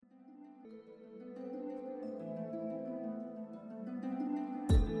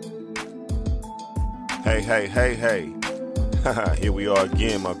Hey. Here we are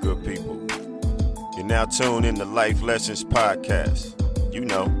again, my good people. You're now tuned in to Life Lessons Podcast. You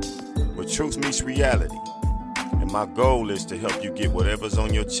know, where truth meets reality. And my goal is to help you get whatever's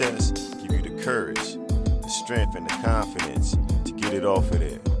on your chest, give you the courage, the strength, and the confidence to get it off of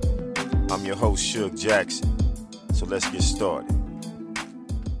there. I'm your host, Suge Jackson. So let's get started.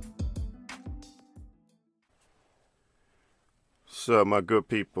 What's up, my good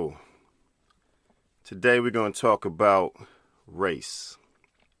people? Today we're going to talk about race.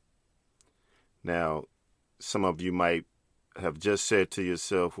 Now, some of you might have just said to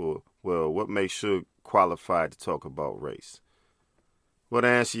yourself, well, what makes you qualified to talk about race? Well, to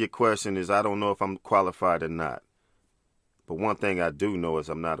answer your question is I don't know if I'm qualified or not. But one thing I do know is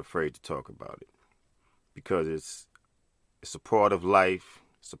I'm not afraid to talk about it. Because it's a part of life,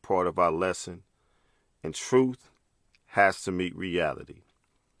 it's a part of our lesson, and truth has to meet reality.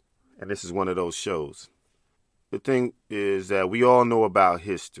 And this is one of those shows. The thing is that we all know about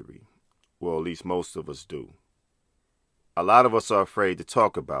history. Well, at least most of us do. A lot of us are afraid to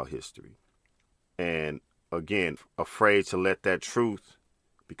talk about history. And again, afraid to let that truth,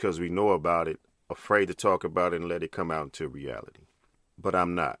 because we know about it, afraid to talk about it and let it come out into reality. But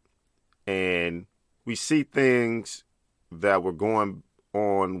I'm not. And we see things that were going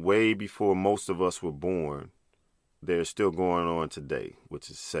on way before most of us were born. They're still going on today,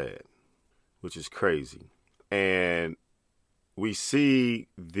 which is sad, which is crazy. And we see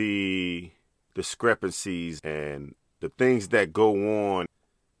the discrepancies and the things that go on,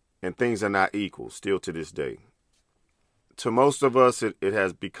 and things are not equal still to this day. To most of us, it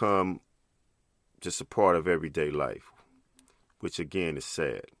has become just a part of everyday life, which again is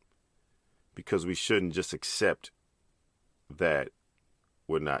sad, because we shouldn't just accept that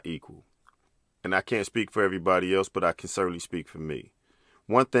we're not equal. And I can't speak for everybody else, but I can certainly speak for me.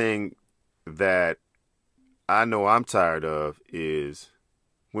 One thing that I know I'm tired of is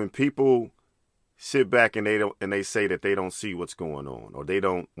when people sit back and they say that they don't see what's going on, or they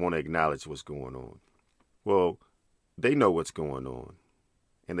don't want to acknowledge what's going on. Well, they know what's going on,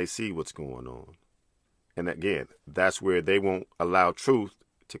 and they see what's going on. And again, that's where they won't allow truth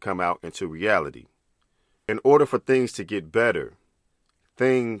to come out into reality. In order for things to get better,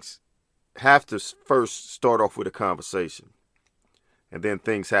 things have to first start off with a conversation. And then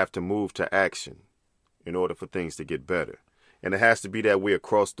things have to move to action in order for things to get better. And it has to be that way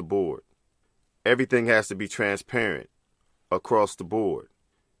across the board. Everything has to be transparent across the board.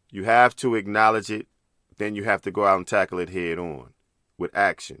 You have to acknowledge it, then you have to go out and tackle it head on with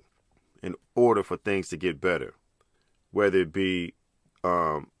action in order for things to get better. Whether it be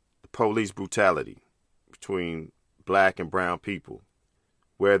police brutality between black and brown people,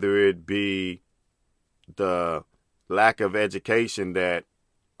 whether it be the lack of education that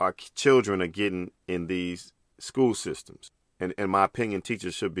our children are getting in these school systems. And in my opinion,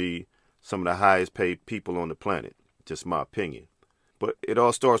 teachers should be some of the highest paid people on the planet. Just my opinion. But it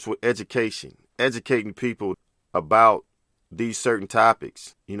all starts with education. Educating people about these certain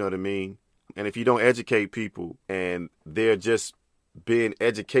topics. You know what I mean? And if you don't educate people and they're just being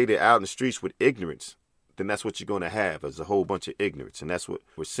educated out in the streets with ignorance, then that's what you're going to have, is a whole bunch of ignorance. And that's what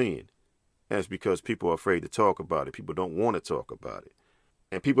we're seeing. And it's because people are afraid to talk about it. People don't want to talk about it.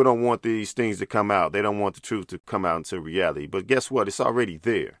 And people don't want these things to come out. They don't want the truth to come out into reality. But guess what? It's already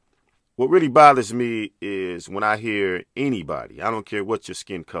there. What really bothers me is when I hear anybody, I don't care what your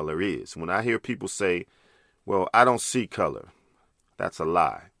skin color is, when I hear people say, well, I don't see color. That's a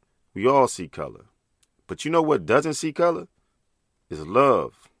lie. We all see color. But you know what doesn't see color? Is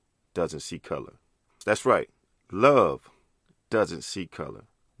love doesn't see color. That's right. Love doesn't see color.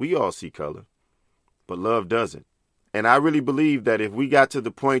 We all see color, but love doesn't. And I really believe that if we got to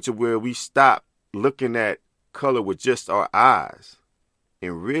the point to where we stop looking at color with just our eyes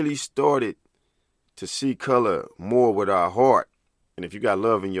and really started to see color more with our heart, and if you got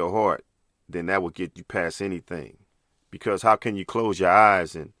love in your heart, then that will get you past anything. Because how can you close your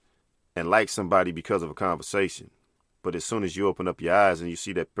eyes and like somebody because of a conversation? But as soon as you open up your eyes and you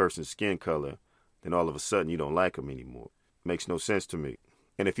see that person's skin color, then all of a sudden you don't like them anymore. Makes no sense to me.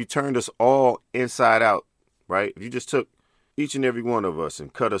 And if you turned us all inside out, right? If you just took each and every one of us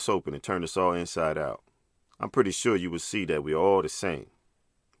and cut us open and turned us all inside out, I'm pretty sure you would see that we're all the same.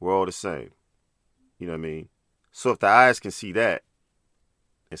 We're all the same. You know what I mean? So if the eyes can see that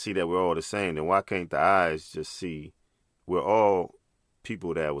and see that we're all the same, then why can't the eyes just see we're all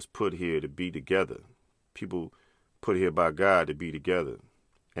people that was put here to be together? People put here by God to be together.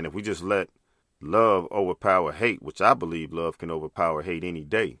 And if we just let love overpower hate, which I believe love can overpower hate any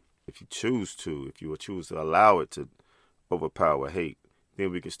day, if you choose to, if you choose to allow it to overpower hate,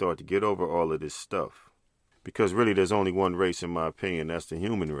 then we can start to get over all of this stuff. Because really there's only one race in my opinion. That's the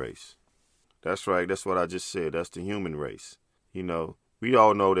human race. That's right. That's what I just said. That's the human race. You know, we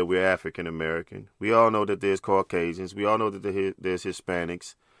all know that we're African American. We all know that there's Caucasians. We all know that there's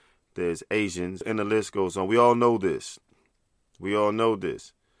Hispanics. There's Asians. And the list goes on. We all know this. We all know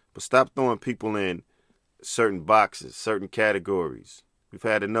this. But stop throwing people in certain boxes, certain categories. We've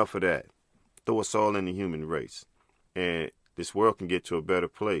had enough of that. Throw us all in the human race. And this world can get to a better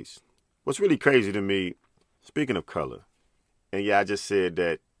place. What's really crazy to me, speaking of color, and yeah, I just said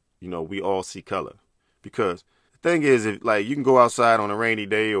that, you know, we all see color. Because the thing is, if, like, you can go outside on a rainy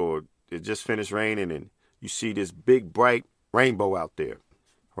day or it just finished raining and you see this big, bright rainbow out there,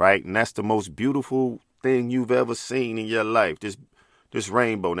 right? And that's the most beautiful thing you've ever seen in your life, this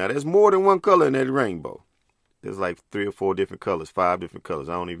rainbow. Now, there's more than one color in that rainbow. There's like 3 or 4 different colors, 5 different colors,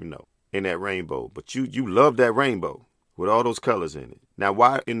 I don't even know, in that rainbow. But you love that rainbow with all those colors in it. Now,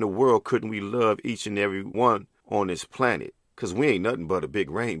 why in the world couldn't we love each and every one on this planet? Because we ain't nothing but a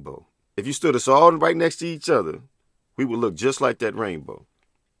big rainbow. If you stood us all right next to each other, we would look just like that rainbow.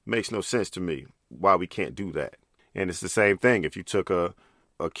 Makes no sense to me why we can't do that. And it's the same thing if you took a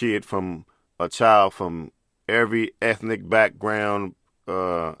child from every ethnic background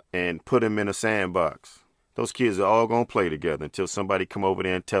and put him in a sandbox. Those kids are all going to play together until somebody come over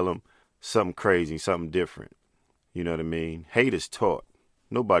there and tell them something crazy, something different. You know what I mean? Hate is taught.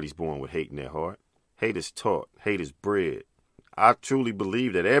 Nobody's born with hate in their heart. Hate is taught. Hate is bred. I truly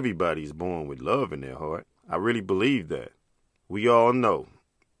believe that everybody's born with love in their heart. I really believe that. We all know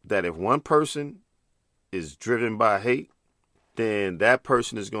that if one person is driven by hate, then that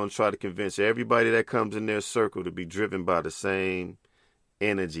person is going to try to convince everybody that comes in their circle to be driven by the same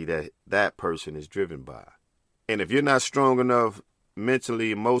energy that that person is driven by. And if you're not strong enough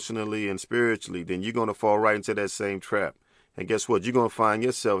mentally, emotionally, and spiritually, then you're going to fall right into that same trap. And guess what? You're going to find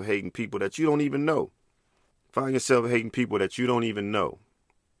yourself hating people that you don't even know. Find yourself hating people that you don't even know.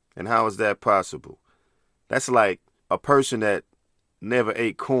 And how is that possible? That's like a person that never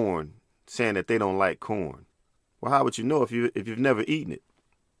ate corn saying that they don't like corn. Well, how would you know if you've never eaten it?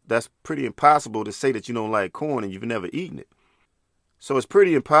 That's pretty impossible to say that you don't like corn and you've never eaten it. So it's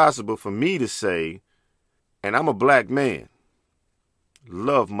pretty impossible for me to say, and I'm a black man,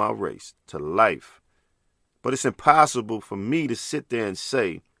 love my race to life. But it's impossible for me to sit there and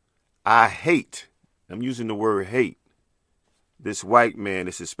say, I hate, I'm using the word hate, this white man,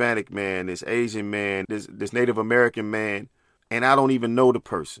 this Hispanic man, this Asian man, this Native American man, and I don't even know the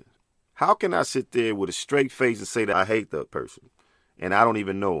person. How can I sit there with a straight face and say that I hate that person and I don't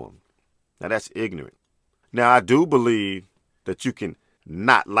even know him? Now, that's ignorant. Now, I do believe that you can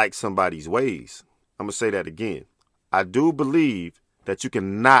not like somebody's ways. I'm going to say that again. I do believe that you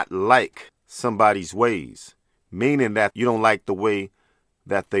can not like somebody's ways, meaning that you don't like the way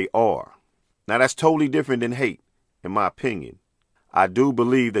that they are. Now, that's totally different than hate, in my opinion. I do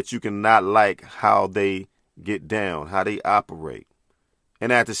believe that you can not like how they get down, how they operate.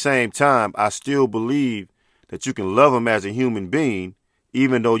 And at the same time, I still believe that you can love them as a human being,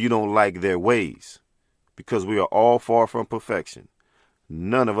 even though you don't like their ways, because we are all far from perfection.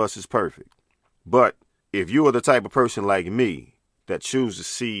 None of us is perfect. But if you are the type of person like me that chooses to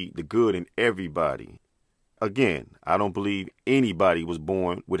see the good in everybody, again, I don't believe anybody was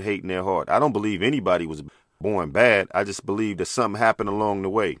born with hate in their heart. I don't believe anybody was born bad. I just believe that something happened along the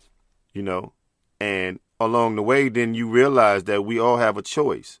way, you know, and along the way, then you realize that we all have a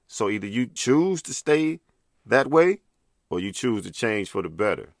choice. So either you choose to stay that way or you choose to change for the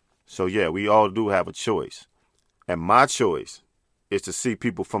better. So yeah, we all do have a choice. And my choice is to see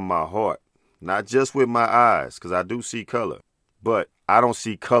people from my heart, not just with my eyes, because I do see color, but I don't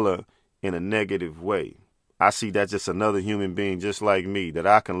see color in a negative way. I see that just another human being just like me that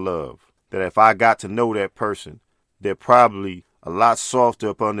I can love, that if I got to know that person, they're probably a lot softer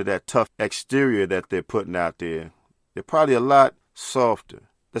up under that tough exterior that they're putting out there. They're probably a lot softer.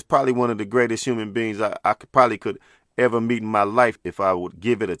 That's probably one of the greatest human beings I could ever meet in my life if I would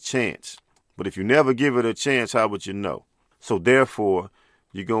give it a chance. But if you never give it a chance, how would you know? So therefore,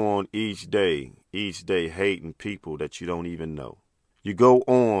 you go on each day hating people that you don't even know. You go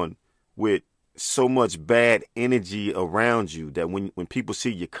on with so much bad energy around you that when people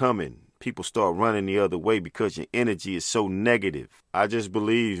see you coming, people start running the other way because your energy is so negative. I just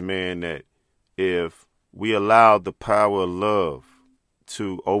believe, man, that if we allow the power of love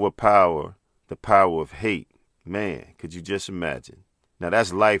to overpower the power of hate, man, could you just imagine? Now,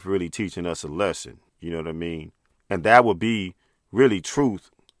 that's life really teaching us a lesson, you know what I mean? And that would be really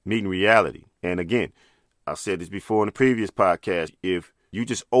truth meeting reality. And again, I said this before in the previous podcast, if you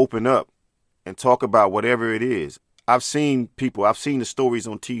just open up and talk about whatever it is. I've seen the stories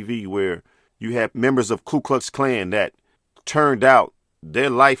on TV where, You had members of Ku Klux Klan that turned out their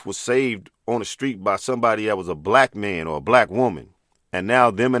life was saved on the street by somebody that was a black man or a black woman. And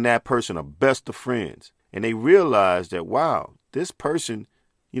now them and that person are best of friends. And they realized that, wow, this person,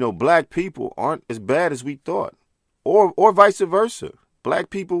 black people aren't as bad as we thought. Or vice versa.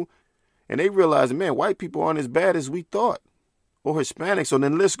 Black people, and they realized, man, white people aren't as bad as we thought. Or Hispanics, so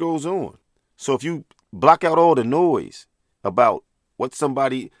then the list goes on. So if you block out all the noise about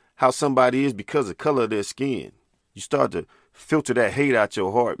how somebody is because of the color of their skin, you start to filter that hate out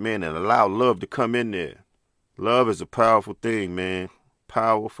your heart, man, and allow love to come in there. Love is a powerful thing, man.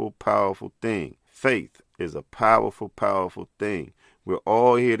 Powerful, powerful thing. Faith is a powerful, powerful thing. We're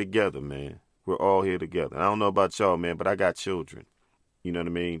all here together, man. We're all here together. I don't know about y'all, man, but I got children. You know what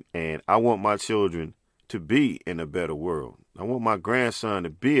I mean? And I want my children to be in a better world. I want my grandson to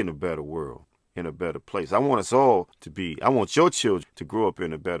be in a better world, in a better place. I want us all I want your children to grow up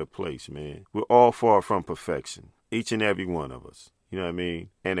in a better place, man. We're all far from perfection, each and every one of us. You know what I mean?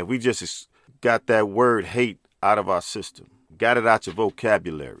 And if we just got that word hate out of our system, got it out your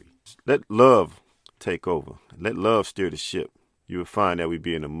vocabulary, let love take over. Let love steer the ship. You will find that we'd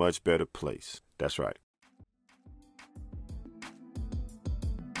be in a much better place. That's right.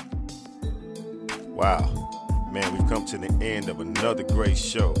 Wow. Man, we've come to the end of another great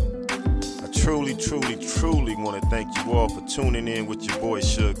show. I truly, truly, truly want to thank you all for tuning in with your boy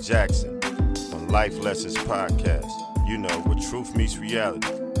Suge Jackson on Life Lessons Podcast. Where truth meets reality.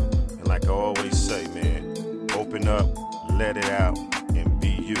 And like I always say, man, open up, let it out, and be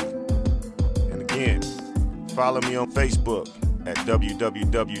you. And again, follow me on Facebook at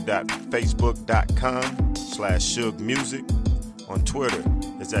www.facebook.com/SugeMusic. On Twitter,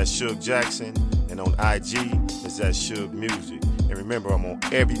 it's at Suge Jackson. And on IG, it's at Suge Music. And remember, I'm on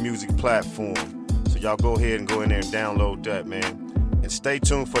every music platform. So y'all go ahead and go in there and download that, man. And stay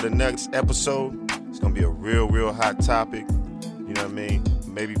tuned for the next episode. It's going to be a real, real hot topic. You know what I mean?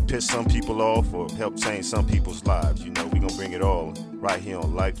 Maybe piss some people off or help change some people's lives. We're going to bring it all right here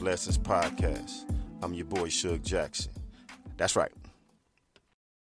on Life Lessons Podcast. I'm your boy, Suge Jackson. That's right.